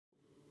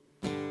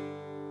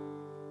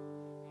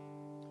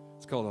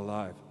It's called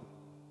Alive.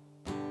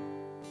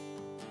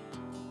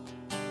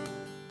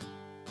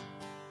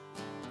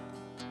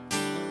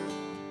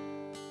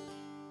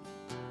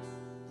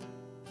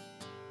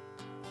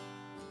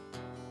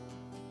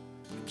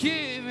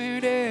 Give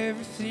it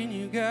everything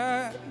you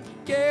got,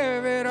 give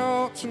it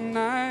all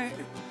tonight.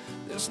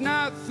 There's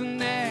nothing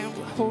that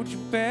will hold you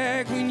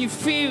back when you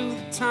feel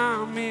the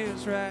time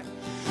is right.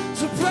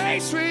 It's a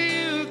place where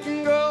you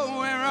can go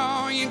where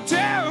all you do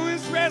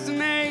is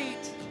resonate.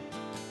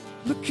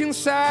 Look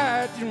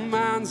inside your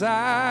mind's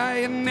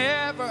eye and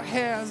never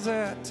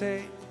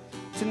hesitate.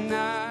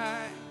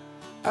 Tonight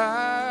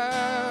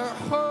I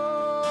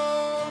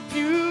hope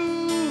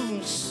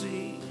you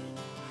see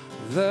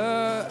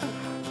the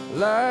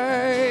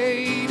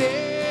light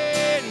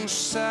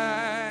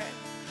inside.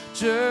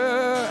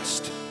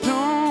 Just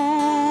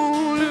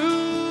don't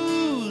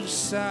lose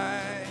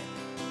sight.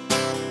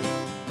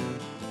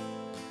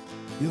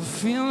 You'll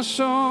feel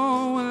so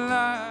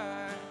alive.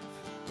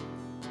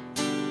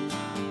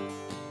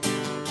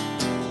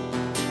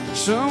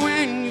 So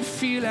when you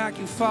feel like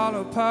you fall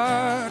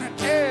apart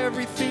and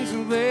everything's a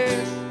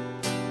mess,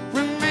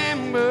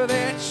 remember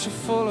that you're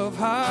full of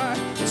heart.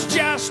 It's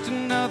just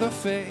another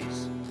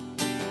phase.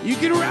 You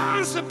can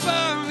rise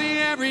above me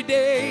every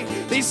day.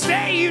 They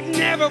say you'd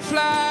never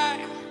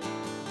fly.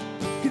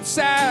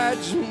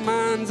 Inside your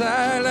mind's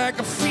eye, like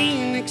a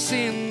phoenix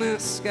in the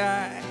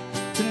sky.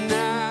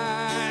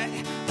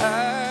 Tonight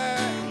I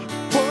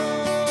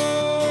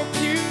hope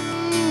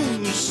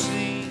you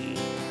see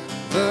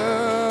the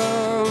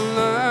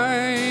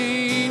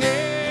light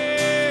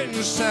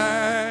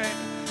inside.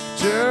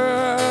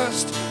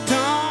 Just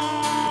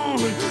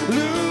don't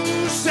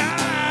lose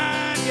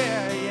sight.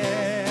 Yeah,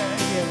 yeah,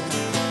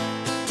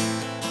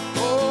 yeah.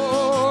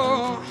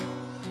 Oh,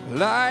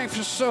 life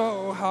is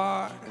so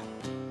hard,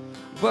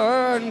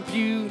 but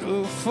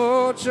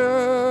beautiful,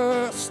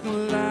 just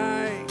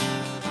like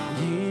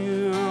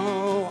you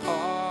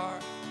are.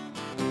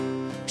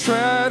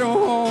 Try to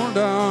hold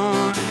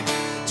on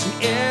to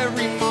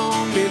every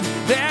moment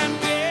that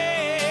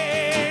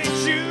made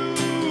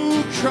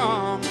you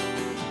come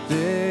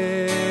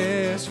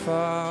this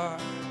far.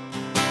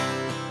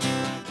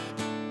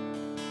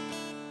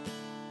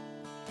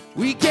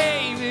 We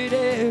gave it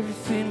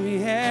everything we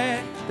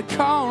had, the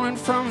calling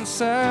from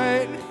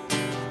inside.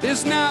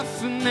 There's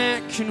nothing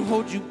that can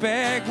hold you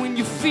back when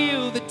you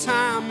feel the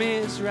time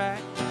is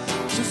right.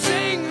 So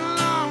sing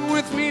along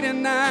with me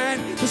tonight.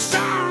 The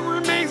song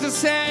remains the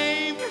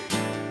same.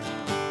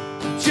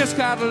 You just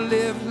gotta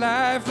live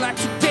life like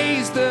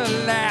today's the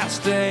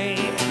last day.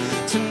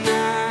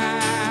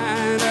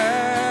 Tonight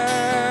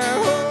I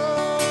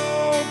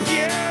hope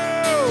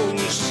you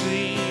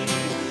see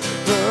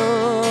the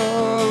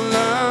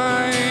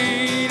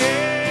light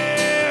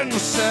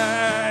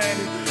inside.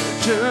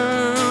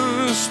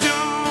 Just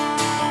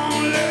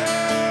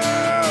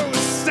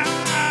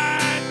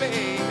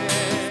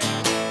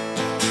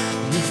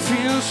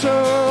so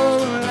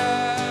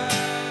alive.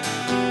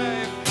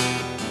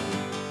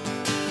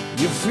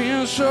 You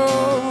feel so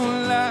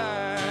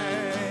alive.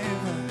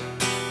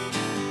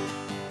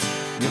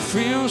 You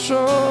feel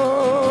so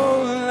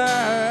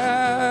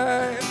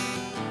alive.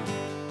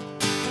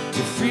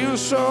 You feel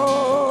so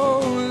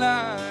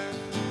alive.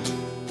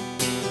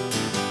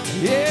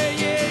 Yeah,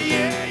 yeah,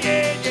 yeah,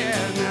 yeah, yeah.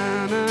 Na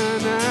na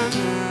na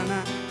na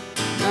na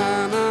na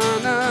na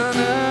na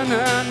na na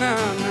na na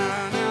na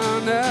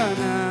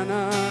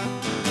na.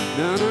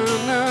 Na na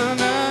na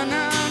na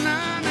na na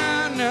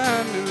na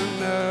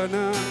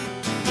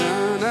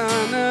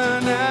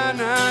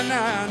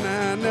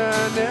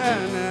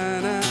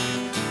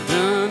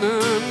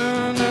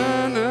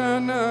na na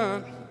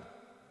na.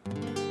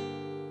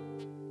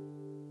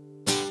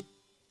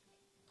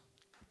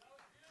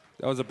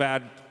 That was a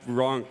bad,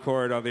 wrong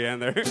chord on the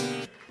end there.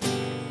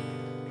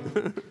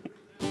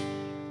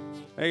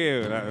 Thank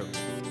you. That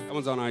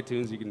one's on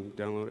iTunes. You can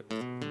download it.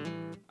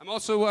 I'm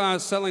also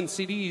selling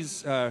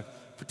CDs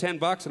for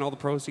 $10, and all the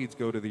proceeds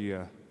go to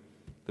the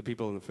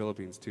people in the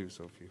Philippines too.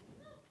 So if you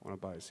want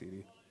to buy a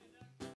CD.